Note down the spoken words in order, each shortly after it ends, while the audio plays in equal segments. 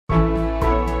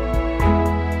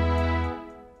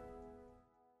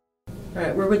All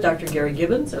right, we're with Dr. Gary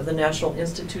Gibbons of the National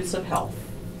Institutes of Health.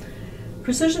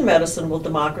 Precision medicine will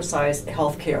democratize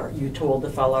healthcare, you told the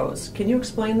fellows. Can you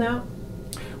explain that?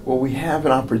 Well, we have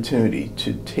an opportunity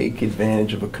to take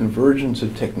advantage of a convergence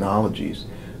of technologies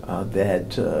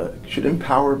that should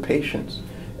empower patients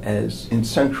as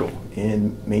central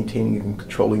in maintaining and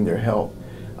controlling their health.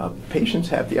 Patients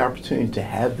have the opportunity to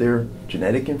have their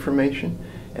genetic information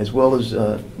as well as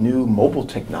new mobile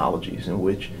technologies in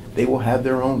which they will have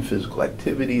their own physical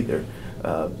activity, their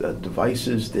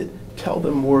devices that tell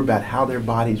them more about how their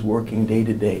body's working day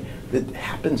to day that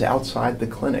happens outside the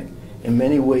clinic. In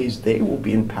many ways, they will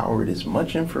be empowered as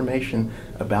much information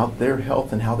about their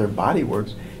health and how their body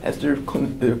works as their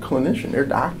clinician, their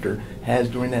doctor, has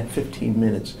during that 15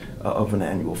 minutes of an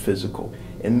annual physical.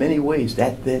 In many ways,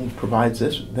 that then provides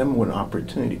them with an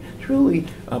opportunity to really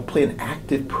play an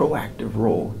active, proactive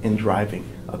role in driving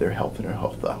their health and their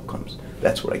health outcomes.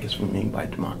 That's what I guess we mean by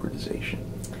democratization.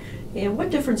 And what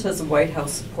difference has the White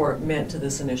House support meant to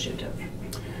this initiative?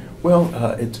 Well,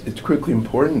 it's critically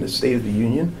important in the State of the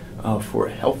Union for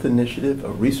a health initiative,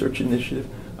 a research initiative,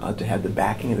 to have the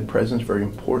backing of the President is very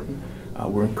important.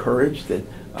 We're encouraged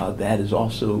that that is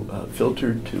also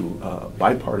filtered to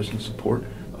bipartisan support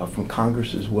from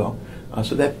Congress as well.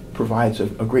 So that provides a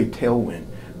great tailwind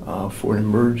for an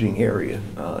emerging area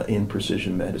in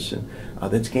precision medicine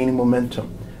that's gaining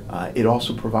momentum. It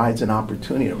also provides an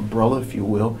opportunity, an umbrella, if you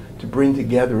will, to bring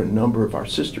together a number of our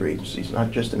sister agencies,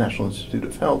 not just the National Institute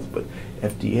of Health, but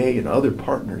FDA and other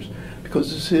partners,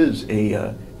 because this is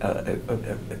an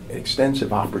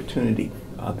extensive opportunity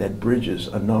that bridges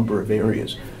a number of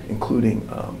areas, including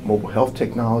mobile health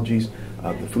technologies,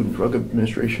 the Food and Drug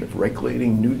Administration of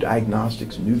regulating new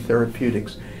diagnostics, new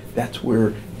therapeutics. That's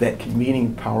where that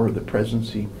convening power of the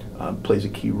presidency plays a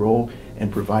key role in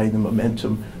providing the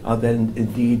momentum that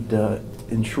indeed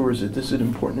ensures that this is an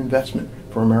important investment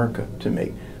for America to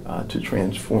make to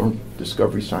transform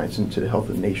discovery science into the health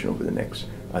of the nation over the next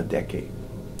decade.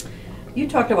 You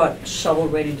talked about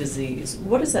shovel-ready disease.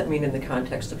 What does that mean in the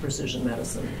context of precision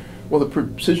medicine? Well, the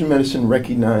precision medicine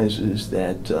recognizes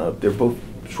that they're both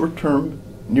short-term,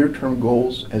 near-term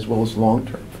goals as well as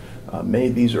long-term. Many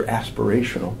of these are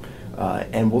aspirational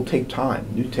and will take time.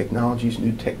 New technologies,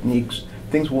 new techniques,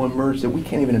 things will emerge that we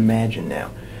can't even imagine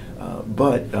now.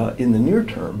 But in the near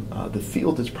term, the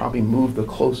field that's probably moved the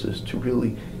closest to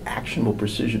really actionable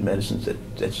precision medicines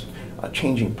that's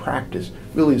changing practice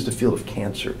really is the field of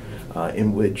cancer,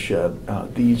 in which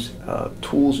these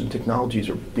tools and technologies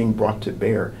are being brought to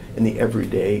bear in the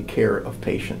everyday care of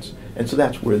patients. And so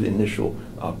that's where the initial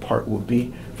part will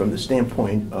be from the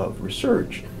standpoint of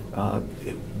research,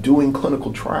 doing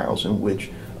clinical trials in which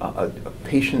a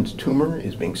patient's tumor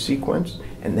is being sequenced,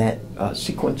 and that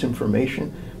sequence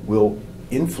information will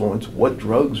influence what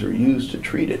drugs are used to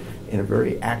treat it in a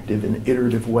very active and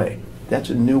iterative way. That's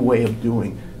a new way of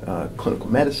doing clinical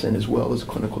medicine as well as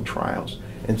clinical trials.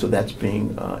 And so that's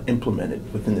being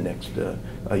implemented within the next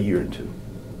year or two.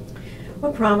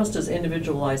 What promise does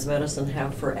individualized medicine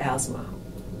have for asthma?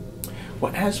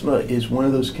 Well, asthma is one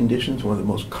of those conditions, one of the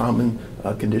most common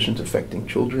conditions affecting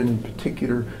children, in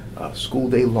particular school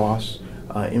day loss,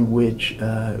 in which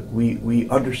we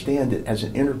understand it as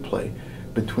an interplay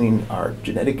between our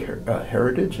genetic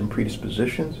heritage and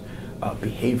predispositions,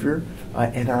 behavior,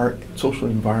 and our social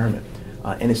environment.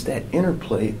 And it's that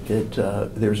interplay that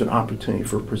there's an opportunity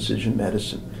for precision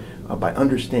medicine. By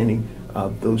understanding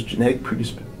those genetic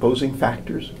predisposing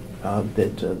factors,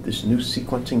 that this new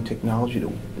sequencing technology,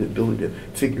 the ability to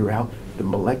figure out the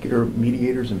molecular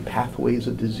mediators and pathways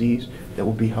of disease, that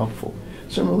will be helpful.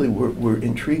 Similarly, we're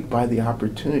intrigued by the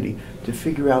opportunity to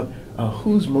figure out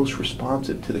who's most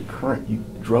responsive to the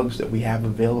current drugs that we have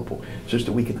available, so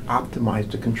that we can optimize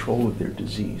the control of their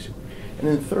disease. And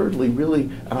then thirdly,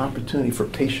 really an opportunity for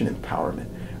patient empowerment,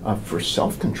 for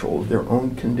self-control of their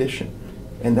own condition.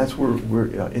 And that's where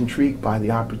we're intrigued by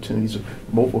the opportunities of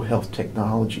mobile health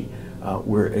technology,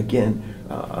 where again,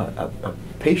 a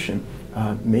patient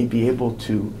may be able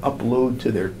to upload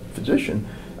to their physician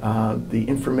the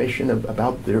information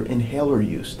about their inhaler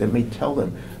use that may tell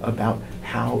them about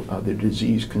how their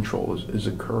disease control is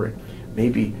occurring,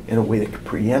 maybe in a way that could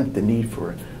preempt the need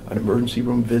for an emergency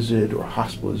room visit or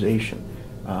hospitalization.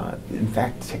 In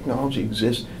fact, technology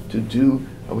exists to do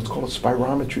what's called a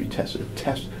spirometry test, a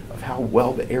test of how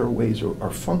well the airways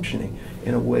are functioning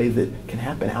in a way that can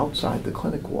happen outside the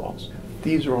clinic walls.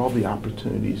 These are all the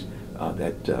opportunities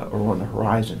that are on the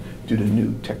horizon due to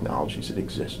new technologies that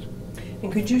exist.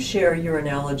 And could you share your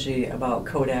analogy about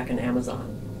Kodak and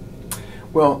Amazon?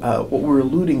 Well, what we're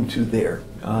alluding to there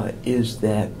is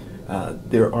that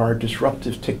there are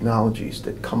disruptive technologies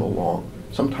that come along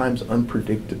sometimes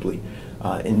unpredictably,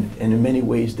 and in many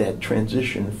ways that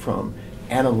transition from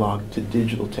analog to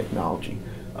digital technology,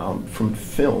 from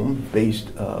film-based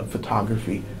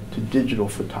photography to digital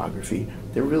photography,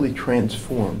 that really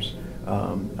transforms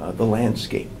the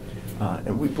landscape.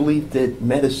 And we believe that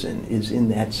medicine is in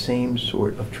that same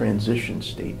sort of transition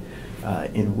state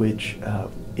in which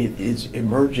it is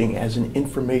emerging as an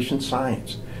information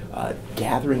science,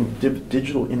 gathering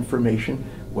digital information,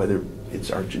 whether it's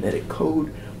our genetic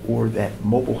code or that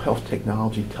mobile health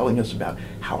technology telling us about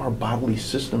how our bodily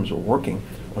systems are working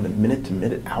on a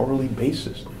minute-to-minute, hourly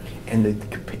basis, and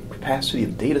the capacity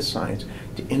of data science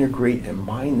to integrate and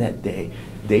mine that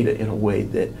data in a way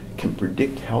that can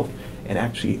predict health and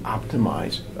actually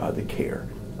optimize the care.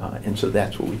 And so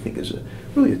that's what we think is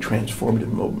really a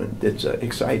transformative movement that's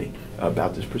exciting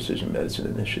about this precision medicine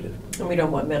initiative. And we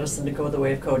don't want medicine to go the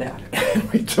way of Kodak.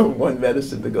 We don't want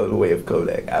medicine to go the way of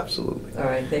Kodak, absolutely. All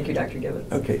right, thank you, Dr.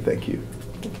 Gibbons. Okay, thank you.